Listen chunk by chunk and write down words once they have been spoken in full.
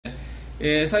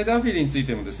サイトアフィリについ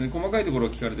てもですね、細かいところを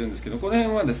聞かれてるんですけど、この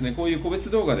辺はですね、こういう個別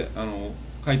動画で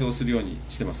回答するように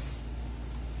してます。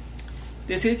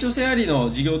で、成長性あり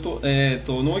の事業と、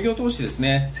農業投資です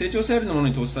ね、成長性ありのもの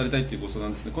に投資されたいというご相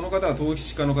談ですね。この方は投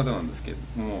資家の方なんですけれ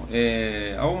ども、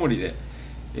青森で、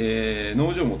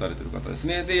農場を持たれている方です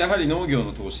ね。で、やはり農業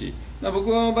の投資、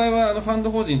僕の場合はファン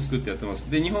ド法人作ってやってます。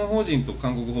で、日本法人と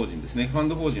韓国法人ですね、ファン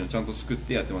ド法人をちゃんと作っ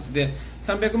てやってます。で、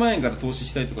300万円から投資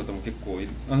したいという方も結構いる。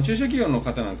中小企業の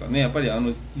方なんかね、やっぱり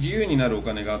自由になるお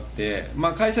金があって、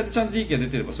会社でちゃんと利益が出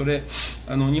てれば、それ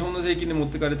日本の税金で持っ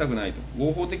てかれたくないと、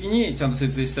合法的にちゃんと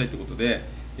節税したいということ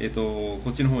で、こ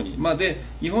っちの方に、で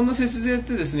日本の節税っ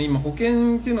てですね、今保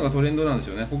険っていうのがトレンドなんです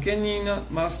よね。保険に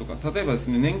回すとか、例えばです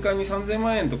ね、年間に3000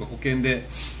万円とか保険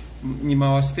に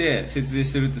回して節税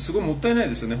してるってすごいもったいない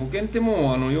ですよね。保険って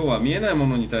もう要は見えないも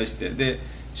のに対してで、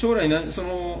将来そ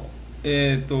の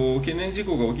懸念事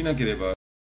項が起きなければ